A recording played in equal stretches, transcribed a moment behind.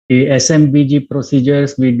the SMBG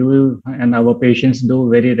procedures we do and our patients do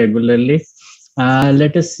very regularly.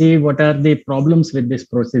 Let us see what are the problems with this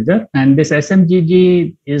procedure. And this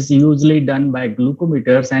SMGG is usually done by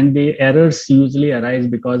glucometers, and the errors usually arise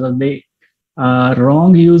because of the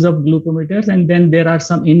wrong use of glucometers. And then there are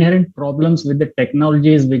some inherent problems with the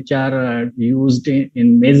technologies which are used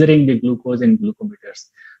in measuring the glucose in glucometers.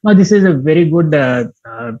 Now, this is a very good,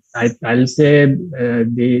 I'll say,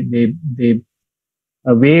 the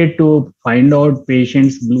a way to find out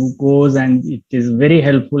patients' glucose, and it is very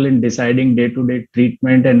helpful in deciding day-to-day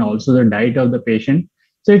treatment and also the diet of the patient.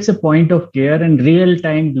 So it's a point of care, and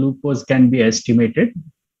real-time glucose can be estimated.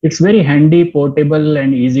 It's very handy, portable,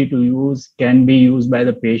 and easy to use, can be used by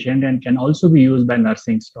the patient and can also be used by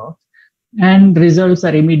nursing staff. And results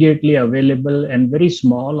are immediately available, and very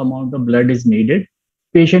small amount of blood is needed.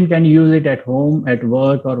 Patient can use it at home, at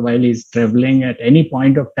work, or while he's traveling at any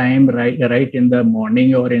point of time, right in the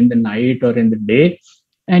morning or in the night or in the day.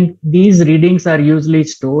 And these readings are usually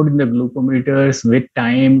stored in the glucometers with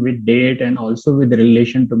time, with date, and also with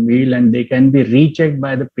relation to meal. And they can be rechecked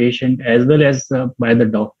by the patient as well as by the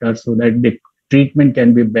doctor, so that the treatment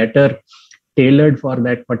can be better tailored for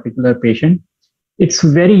that particular patient. It's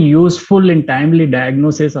very useful in timely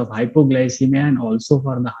diagnosis of hypoglycemia and also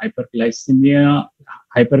for the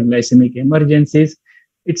hyperglycemic emergencies.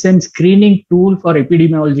 It's a screening tool for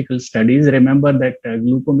epidemiological studies. Remember that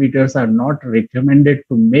glucometers are not recommended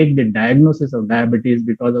to make the diagnosis of diabetes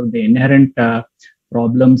because of the inherent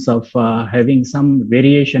problems of having some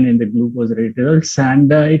variation in the glucose results,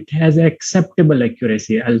 and it has acceptable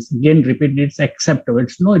accuracy. I'll again repeat, it's acceptable.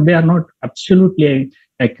 They are not absolutely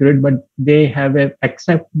accurate, but they have an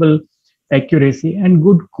acceptable accuracy and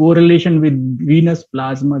good correlation with venous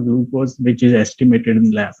plasma glucose, which is estimated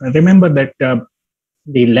in lab. Remember that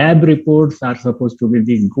the lab reports are supposed to be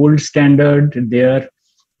the gold standard. There,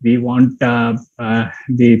 we want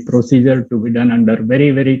the procedure to be done under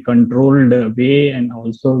very, very controlled way, and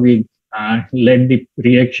also we let the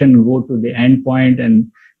reaction go to the end point,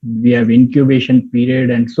 and we have incubation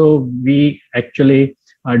period, and so we actually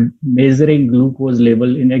are measuring glucose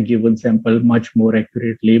level in a given sample much more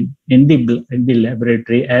accurately in the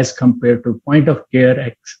laboratory as compared to point of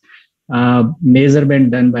care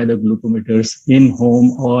measurement done by the glucometers in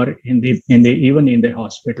home or even in the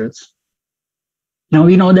hospitals. Now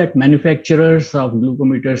we know that manufacturers of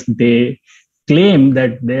glucometers, they claim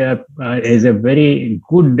that there is a very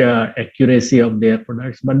good accuracy of their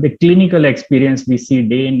products, but the clinical experience we see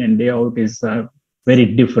day in and day out is very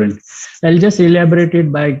different. I'll just elaborate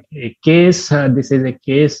it by a case. This is a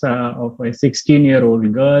case of a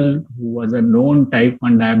 16-year-old girl who was a known type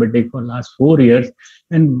 1 diabetic for the last 4 years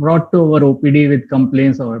and brought to our OPD with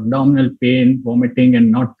complaints of abdominal pain, vomiting,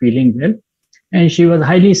 and not feeling well. And she was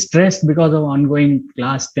highly stressed because of ongoing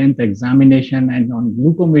class 10th examination. And on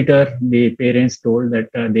glucometer, the parents told that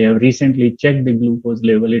they have recently checked the glucose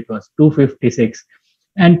level. It was 256.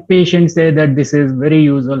 And patients say that this is very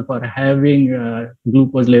usual for having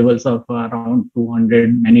glucose levels of around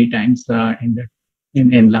 200 many times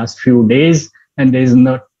in last few days, and there is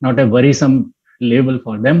not a worrisome level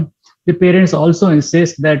for them. The parents also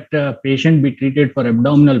insist that patient be treated for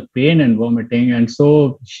abdominal pain and vomiting, and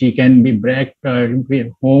so she can be brought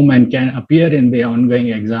home and can appear in the ongoing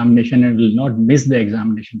examination and will not miss the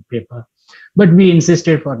examination paper. But we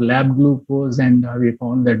insisted for lab glucose, and we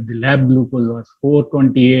found that the lab glucose was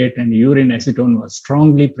 428 and urine acetone was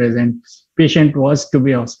strongly present. Patient was to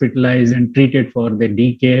be hospitalized and treated for the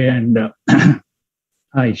decay, and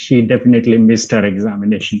she definitely missed her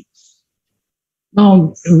examination.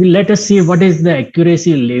 Now, let us see what is the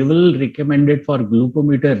accuracy level recommended for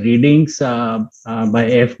glucometer readings by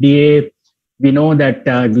FDA. We know that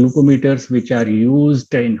glucometers which are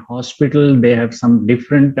used in hospital, they have some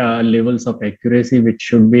different levels of accuracy which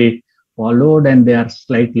should be followed, and they are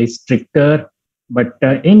slightly stricter. But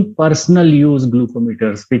in personal use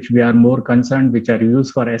glucometers, which we are more concerned, which are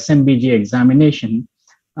used for SMBG examination,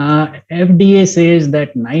 FDA says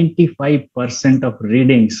that 95% of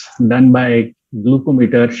readings done by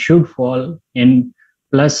glucometer should fall in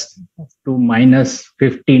plus to minus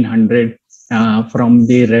 1500 from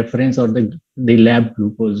the reference or the lab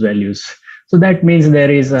glucose values. So that means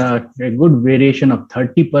there is a good variation of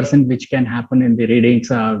 30% which can happen in the readings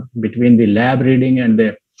between the lab reading and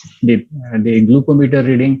the glucometer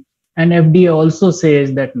reading. And FDA also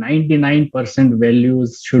says that 99%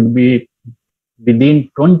 values should be within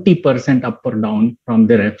 20% up or down from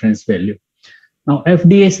the reference value. Now,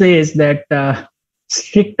 FDA says that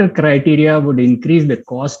stricter criteria would increase the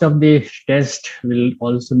cost of the test, will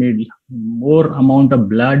also need more amount of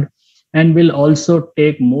blood, and will also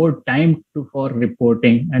take more time for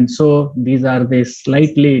reporting. And so these are the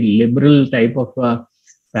slightly liberal type of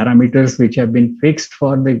parameters which have been fixed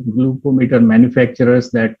for the glucometer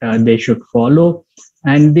manufacturers that they should follow.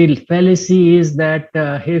 And the fallacy is that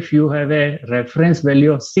if you have a reference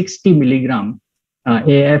value of 60 milligram, a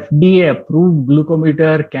FDA approved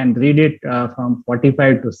glucometer can read it from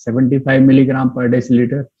 45 to 75 milligram per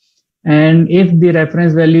deciliter. And if the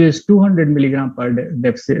reference value is 200 milligram per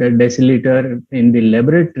deciliter in the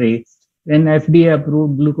laboratory, then FDA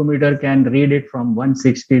approved glucometer can read it from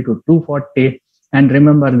 160 to 240. And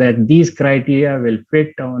remember that these criteria will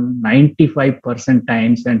fit on 95%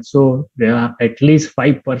 times. And so there are at least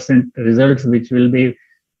 5% results which will be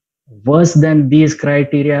worse than these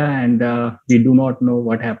criteria. And we do not know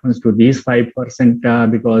what happens to these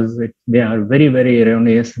 5% because they are very, very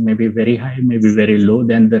erroneous, maybe very high, maybe very low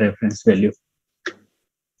than the reference value.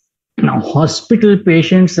 Now, hospital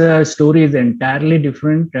patients' story is entirely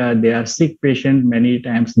different. They are sick patients, many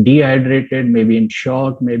times dehydrated, maybe in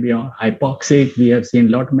shock, maybe on hypoxic. We have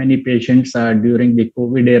seen many patients during the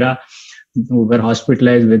COVID era who were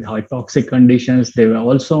hospitalized with hypoxic conditions. They were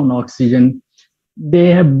also on oxygen. They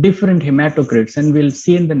have different hematocrits, and we'll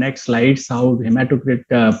see in the next slides how hematocrit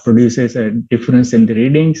produces a difference in the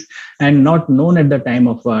readings, and not known at the time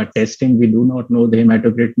of testing. We do not know the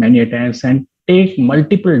hematocrit many times, and take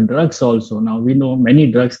multiple drugs also. Now we know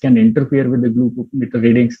many drugs can interfere with the glucometer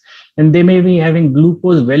readings, and they may be having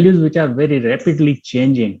glucose values which are very rapidly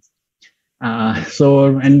changing.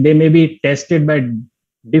 And they may be tested by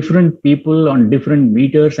different people on different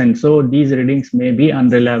meters, and so these readings may be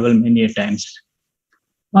unreliable many times.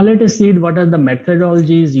 Now let us see what are the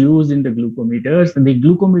methodologies used in the glucometers. The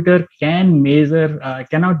glucometer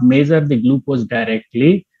cannot measure the glucose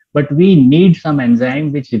directly, but we need some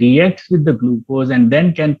enzyme which reacts with the glucose and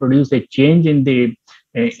then can produce a change in the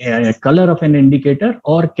color of an indicator,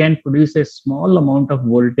 or can produce a small amount of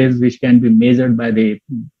voltage which can be measured by the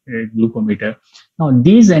glucometer. Now,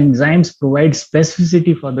 these enzymes provide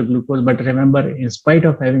specificity for the glucose, but remember, in spite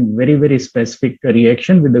of having very, very specific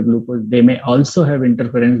reaction with the glucose, they may also have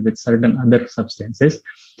interference with certain other substances.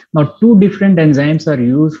 Now, two different enzymes are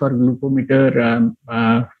used for glucometer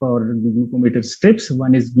strips.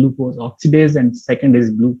 One is glucose oxidase and second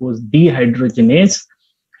is glucose dehydrogenase.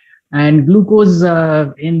 And glucose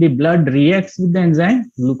in the blood reacts with the enzyme,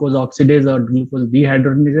 glucose oxidase or glucose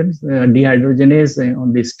dehydrogenase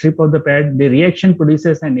on the strip of the pad. The reaction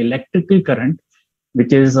produces an electrical current,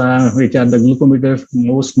 which are the glucometers.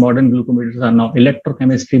 Most modern glucometers are now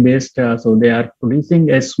electrochemistry based. So they are producing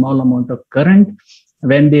a small amount of current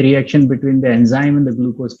when the reaction between the enzyme and the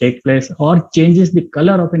glucose takes place, or changes the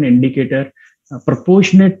color of an indicator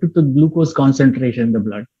proportionate to the glucose concentration in the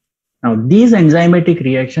blood. Now, these enzymatic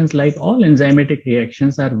reactions, like all enzymatic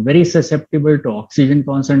reactions, are very susceptible to oxygen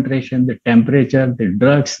concentration, the temperature, the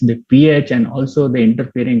drugs, the pH, and also the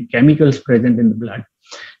interfering chemicals present in the blood.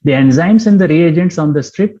 The enzymes and the reagents on the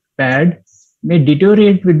strip pad may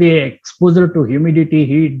deteriorate with the exposure to humidity,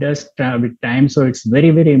 heat, dust with time. So it's very,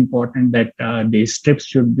 very important that the strips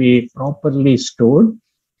should be properly stored.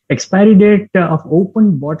 Expiry date of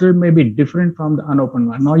open bottle may be different from the unopened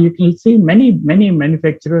one. Now you can see many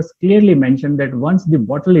manufacturers clearly mention that once the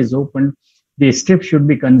bottle is opened, the strip should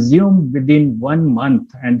be consumed within 1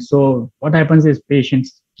 month. And so what happens is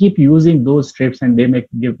patients keep using those strips and they may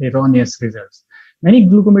give erroneous results. Many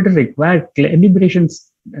glucometers require calibration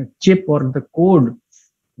chip or the code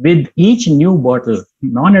with each new bottle.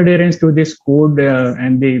 Non-adherence to this code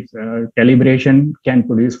and the calibration can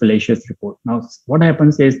produce fallacious report. Now, what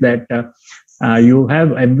happens is that you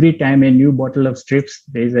have every time a new bottle of strips,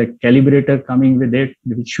 there is a calibrator coming with it,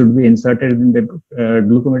 which should be inserted in the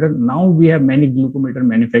glucometer. Now we have many glucometer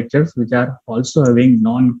manufacturers which are also having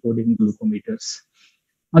non-coding glucometers.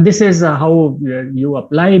 Now, this is how you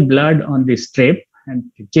apply blood on the strip and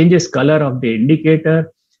it changes color of the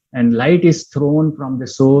indicator, and light is thrown from the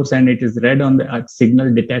source and it is read on the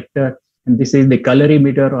signal detector. And this is the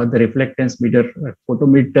colorimeter or the reflectance meter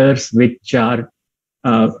photometers, which are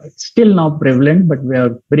still now prevalent, but we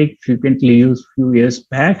are very frequently used few years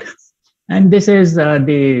back. And this is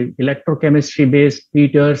the electrochemistry based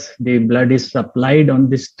meters. The blood is supplied on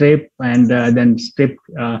the strip, and then strip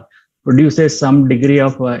produces some degree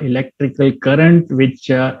of electrical current,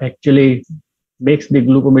 which actually makes the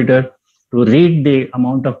glucometer to read the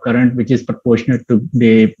amount of current which is proportionate to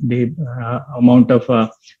the amount of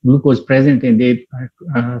glucose present in the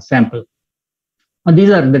sample. Now, these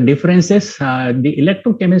are the differences. The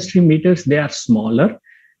electrochemistry meters, they are smaller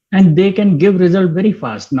and they can give result very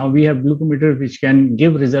fast. Now we have glucometers which can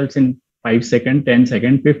give results in 5 seconds, 10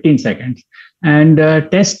 seconds, 15 seconds. And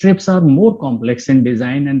test strips are more complex in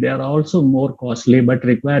design, and they are also more costly, but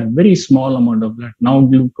require very small amount of blood. Now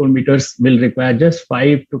glucometers will require just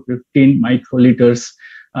 5 to 15 microliters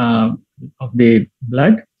of the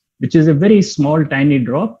blood, which is a very small, tiny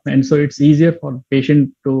drop. And so it's easier for the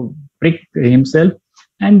patient to prick himself.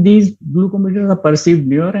 And these glucometers are perceived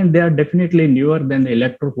newer, and they are definitely newer than the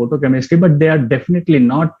electrophotochemistry, but they are definitely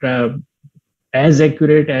not as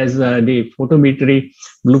accurate as the photometry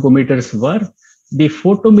glucometers were. The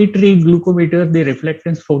photometry glucometers, the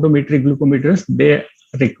reflectance photometry glucometers, they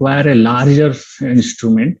require a larger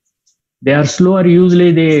instrument. They are slower.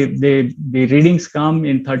 Usually the readings come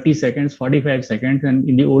in 30 seconds, 45 seconds, and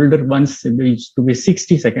in the older ones, it used to be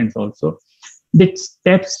 60 seconds also. The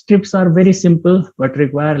step strips are very simple, but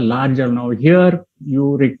require larger. Now here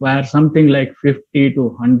you require something like 50 to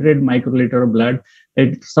 100 microliter of blood.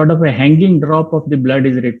 It's sort of a hanging drop of the blood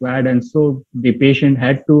is required. And so the patient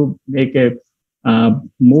had to make a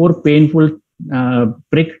more painful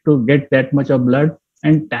prick to get that much of blood.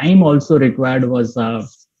 And time also required was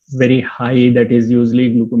very high. That is,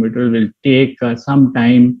 usually glucometer will take some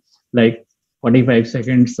time, like 45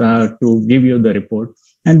 seconds to give you the report.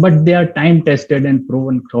 But they are time tested and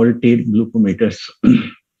proven quality glucometers.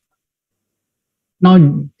 Now,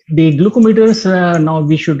 the glucometers, now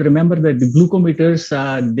we should remember that the glucometers,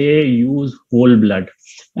 they use whole blood.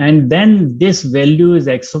 And then this value is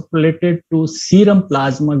extrapolated to serum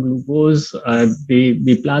plasma glucose,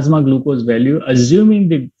 the plasma glucose value, assuming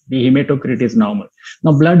the hematocrit is normal.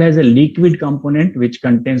 Now, blood has a liquid component which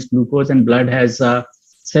contains glucose, and blood has a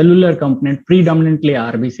cellular component, predominantly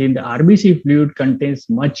RBC. And the RBC fluid contains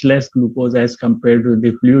much less glucose as compared to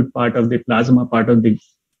the fluid part of the plasma part of the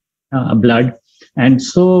blood. And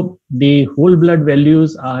so the whole blood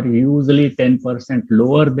values are usually 10%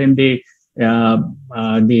 lower than the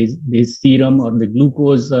serum or the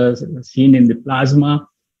glucose seen in the plasma.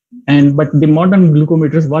 But the modern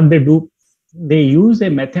glucometers, what they do, they use a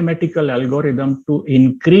mathematical algorithm to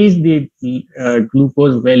increase the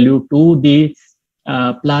glucose value to the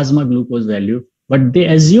plasma glucose value, but they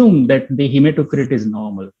assume that the hematocrit is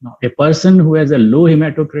normal. Now, a person who has a low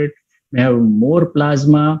hematocrit may have more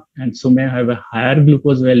plasma and so may have a higher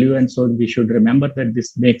glucose value, and so we should remember that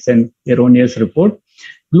this makes an erroneous report.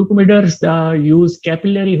 Glucometers use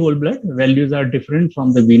capillary whole blood. Values are different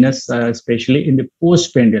from the venous, especially in the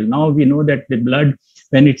postprandial. Now we know that the blood,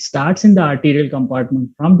 when it starts in the arterial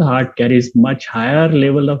compartment from the heart, carries much higher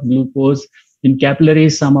level of glucose. In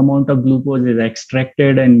capillaries, some amount of glucose is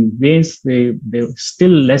extracted, and veins, they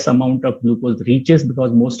still less amount of glucose reaches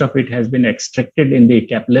because most of it has been extracted in the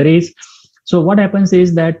capillaries. So what happens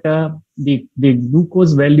is that the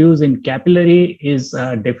glucose values in capillary is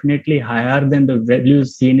definitely higher than the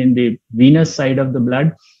values seen in the venous side of the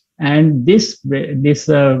blood. And this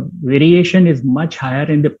variation is much higher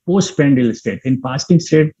in the postprandial state. In fasting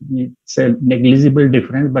state, it's a negligible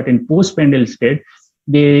difference, but in postprandial state,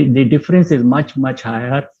 the difference is much, much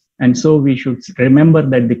higher. And so we should remember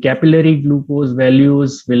that the capillary glucose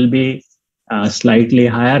values will be slightly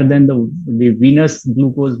higher than the venous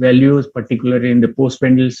glucose values, particularly in the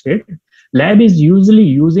postprandial state. Lab is usually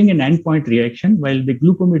using an endpoint reaction, while the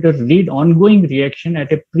glucometer read ongoing reaction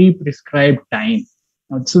at a pre-prescribed time.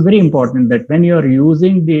 Now, it's very important that when you are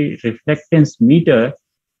using the reflectance meter,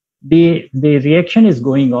 the reaction is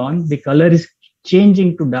going on, the color is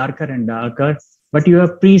changing to darker and darker, but you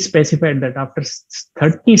have pre-specified that after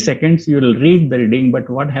 30 seconds, you will read the reading. But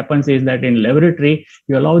what happens is that in laboratory,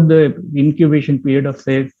 you allow the incubation period of,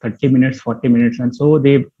 say, 30 minutes, 40 minutes. And so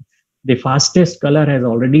the fastest color has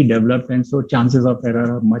already developed, and so chances of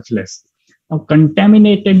error are much less. Now,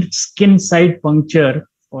 contaminated skin site puncture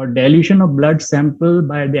or dilution of blood sample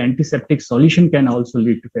by the antiseptic solution can also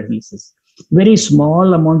lead to paralysis. Very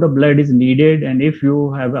small amount of blood is needed, and if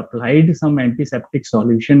you have applied some antiseptic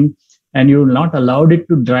solution and you not allowed it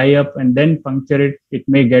to dry up and then puncture it, it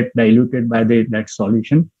may get diluted by that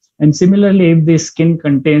solution. And similarly, if the skin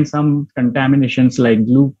contains some contaminations like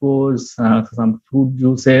glucose, some fruit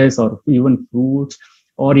juices, or even fruits,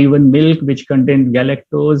 or even milk which contains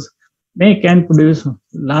galactose, can produce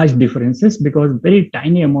large differences because very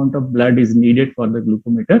tiny amount of blood is needed for the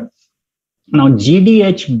glucometer. Now,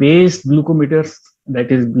 GDH-based glucometers,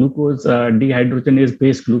 that is glucose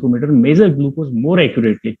dehydrogenase-based glucometer, measure glucose more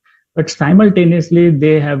accurately, but simultaneously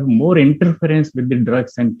they have more interference with the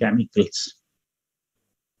drugs and chemicals.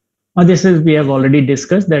 Now, we have already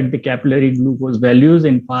discussed that the capillary glucose values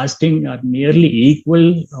in fasting are nearly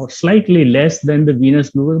equal or slightly less than the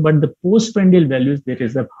venous glucose, but the postprandial values, there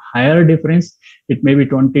is a higher difference. It may be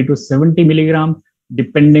 20 to 70 milligram.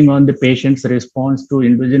 depending on the patient's response to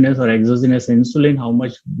endogenous or exogenous insulin, how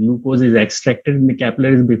much glucose is extracted in the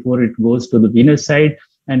capillaries before it goes to the venous side.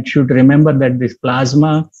 And should remember that this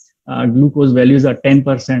plasma glucose values are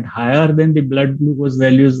 10% higher than the blood glucose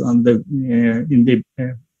values on the in the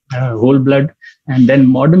whole blood. And then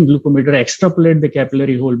modern glucometer extrapolate the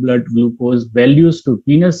capillary whole blood glucose values to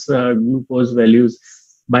venous glucose values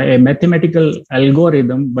by a mathematical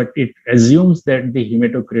algorithm, but it assumes that the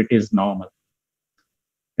hematocrit is normal.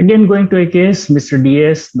 Again, going to a case, Mr.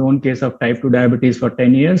 DS, known case of type 2 diabetes for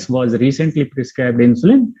 10 years, was recently prescribed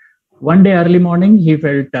insulin. One day early morning, he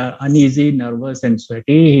felt uneasy, nervous, and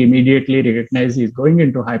sweaty. He immediately recognized he's going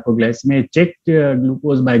into hypoglycemia, checked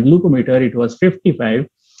glucose by glucometer, it was 55.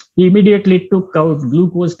 He immediately took out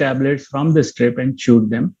glucose tablets from the strip and chewed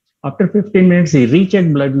them. After 15 minutes, he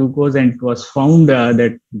rechecked blood glucose and it was found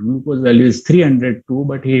that glucose value is 302,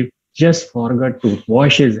 but he just forgot to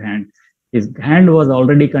wash his hand. His hand was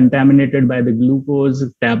already contaminated by the glucose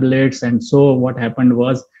tablets. And so what happened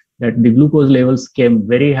was that the glucose levels came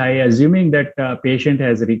very high. Assuming that patient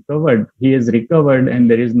has recovered, he is recovered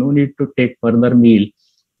and there is no need to take further meal.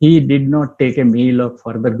 He did not take a meal of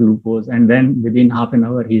further glucose, and then within half an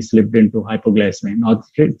hour, he slipped into hypoglycemia. Now,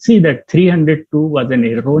 see that 302 was an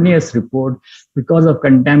erroneous report because of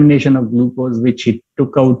contamination of glucose, which he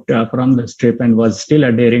took out from the strip and was still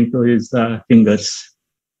adhering to his fingers.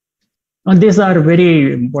 Now, these are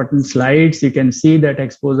very important slides. You can see that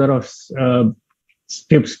exposure of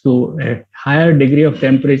strips to a higher degree of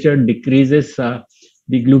temperature decreases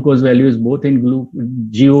the glucose values both in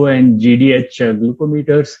GO and GDH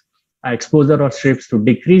glucometers. Exposure of strips to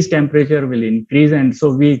decreased temperature will increase. And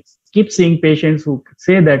so we keep seeing patients who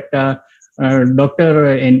say that,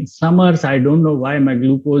 doctor, in summers, I don't know why my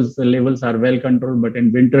glucose levels are well controlled, but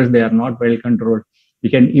in winters, they are not well controlled. We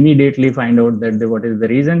can immediately find out that what is the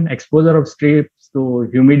reason. Exposure of strips to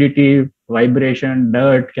humidity, vibration,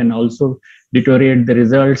 dirt can also deteriorate the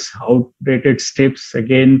results. Outdated strips,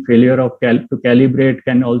 again, failure of to calibrate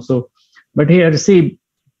can also. But here, see,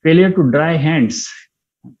 failure to dry hands.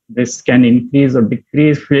 This can increase or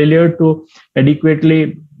decrease. Failure to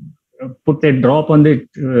adequately put a drop on the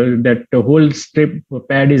that the whole strip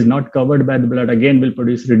pad is not covered by the blood, again will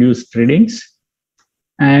produce reduced readings.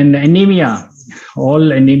 And anemia,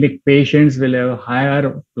 all anemic patients will have a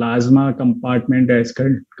higher plasma compartment as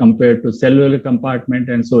compared to cellular compartment.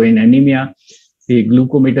 And so in anemia, the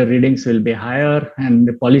glucometer readings will be higher, and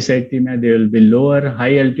the polycythemia, they will be lower.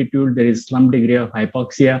 High altitude, there is some degree of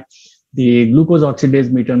hypoxia. The glucose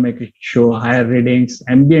oxidase meter may show higher readings.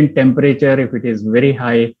 Ambient temperature, if it is very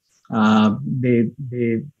high,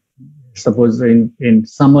 suppose in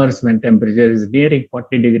summers when temperature is nearing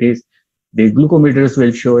 40 degrees, the glucometers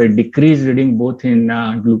will show a decreased reading both in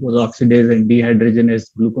glucose oxidase and dehydrogenase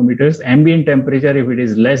glucometers. Ambient temperature, if it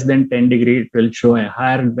is less than 10 degrees, it will show a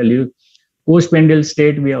higher value. Postprandial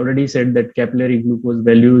state, we already said that capillary glucose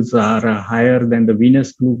values are higher than the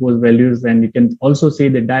venous glucose values. And you can also see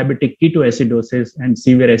the diabetic ketoacidosis and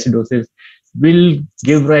severe acidosis will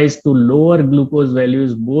give rise to lower glucose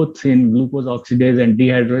values, both in glucose oxidase and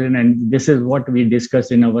dehydrogen. And this is what we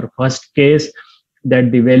discussed in our first case,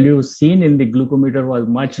 that the values seen in the glucometer was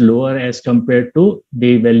much lower as compared to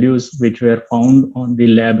the values which were found on the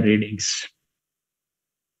lab readings.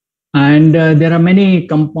 And there are many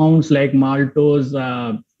compounds like maltose,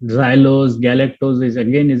 xylose, galactose, which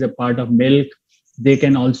again is a part of milk. They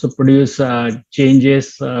can also produce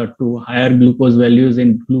changes to higher glucose values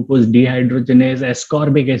in glucose dehydrogenase.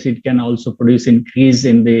 Ascorbic acid can also produce increase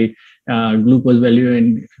in the glucose value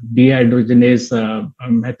in dehydrogenase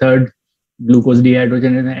method. Glucose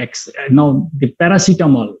dehydrogenase. Now, the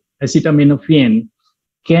paracetamol, acetaminophen,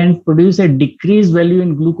 can produce a decreased value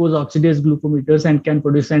in glucose oxidase glucometers and can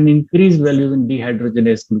produce an increased value in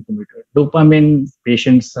dehydrogenase glucometer. Dopamine,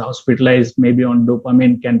 patients hospitalized maybe on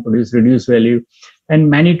dopamine can produce reduced value,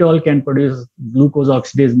 and mannitol can produce glucose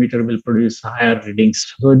oxidase meter will produce higher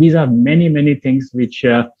readings. So these are many things which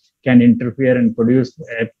can interfere and produce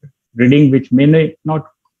a reading which may not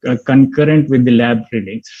concurrent with the lab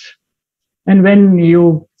readings. And when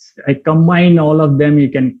you combine all of them, you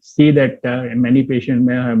can see that many patients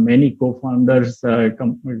may have many co-founders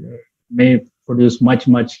may produce much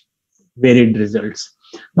varied results.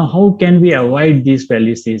 Now, how can we avoid these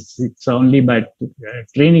fallacies? It's only by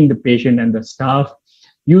training the patient and the staff.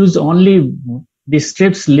 Use only the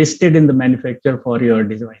strips listed in the manufacturer for your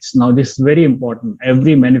device. Now, this is very important.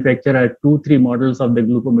 Every manufacturer has 2-3 models of the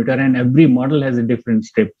glucometer, and every model has a different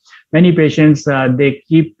strip. Many patients, they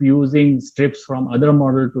keep using strips from other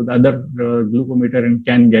model to the other glucometer and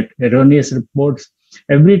can get erroneous reports.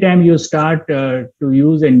 Every time you start to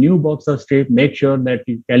use a new box of strip, make sure that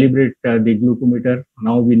you calibrate the glucometer.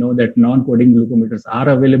 Now we know that non-coding glucometers are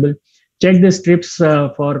available. Check the strips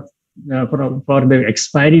for the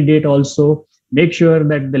expiry date also. Make sure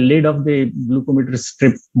that the lid of the glucometer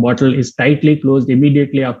strip bottle is tightly closed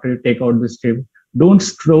immediately after you take out the strip. Don't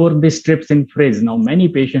store the strips in fridge. Now, many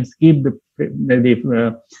patients keep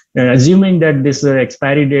assuming that this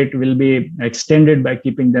expiry date will be extended by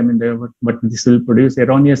keeping them in there, but this will produce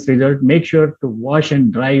erroneous result. Make sure to wash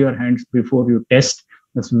and dry your hands before you test.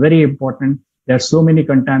 That's very important. There are so many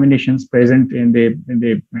contaminations present in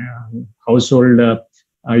the household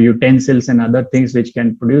utensils and other things which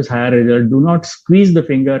can produce higher result. Do not squeeze the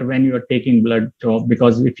finger when you are taking blood,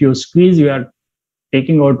 because if you squeeze, you are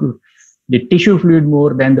taking out the tissue fluid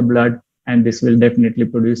more than the blood, and this will definitely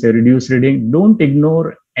produce a reduced reading. Don't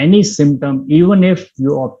ignore any symptom, even if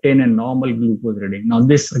you obtain a normal glucose reading. Now,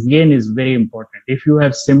 this again is very important. If you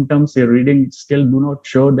have symptoms, your reading still do not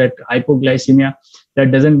show that hypoglycemia,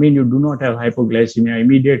 that doesn't mean you do not have hypoglycemia.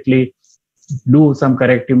 Immediately do some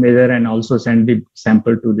corrective measure and also send the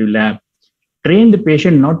sample to the lab. Train the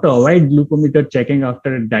patient not to avoid glucometer checking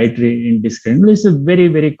after dietary indiscriminate. This is very,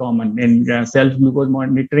 very common in self-glucose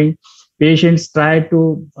monitoring. Patients try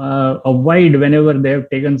to avoid whenever they have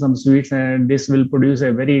taken some sweets, and this will produce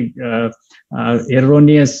a very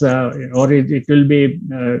erroneous, or it will be,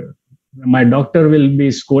 my doctor will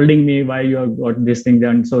be scolding me why you have got this thing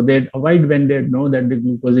done. So they avoid when they know that the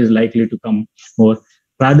glucose is likely to come more.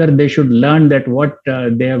 Rather, they should learn that what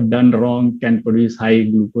they have done wrong can produce high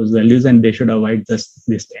glucose values, and they should avoid this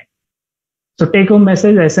thing. So take-home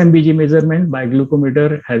message: SMBG measurement by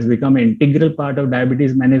glucometer has become an integral part of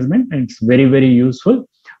diabetes management, and it's very, very useful.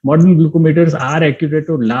 Modern glucometers are accurate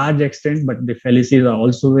to a large extent, but the fallacies are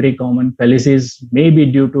also very common. Fallacies may be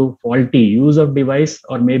due to faulty use of device,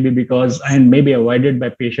 or maybe because, and may be avoided by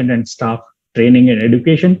patient and staff training and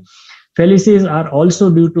education. Fallacies are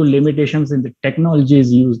also due to limitations in the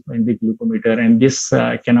technologies used in the glucometer, and this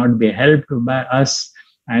cannot be helped by us.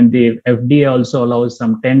 And the FDA also allows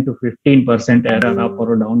some 10 to 15% error up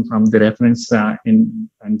or down from the reference,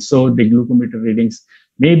 and so the glucometer readings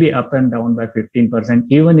may be up and down by 15%,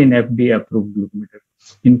 even in FDA-approved glucometer.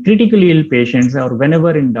 In critically ill patients, or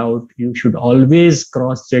whenever in doubt, you should always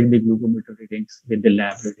cross-check the glucometer readings with the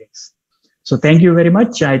lab readings. So thank you very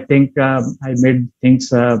much. I think I made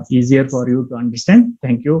things easier for you to understand.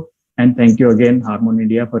 Thank you. And thank you again, Harmon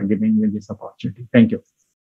India, for giving me this opportunity. Thank you.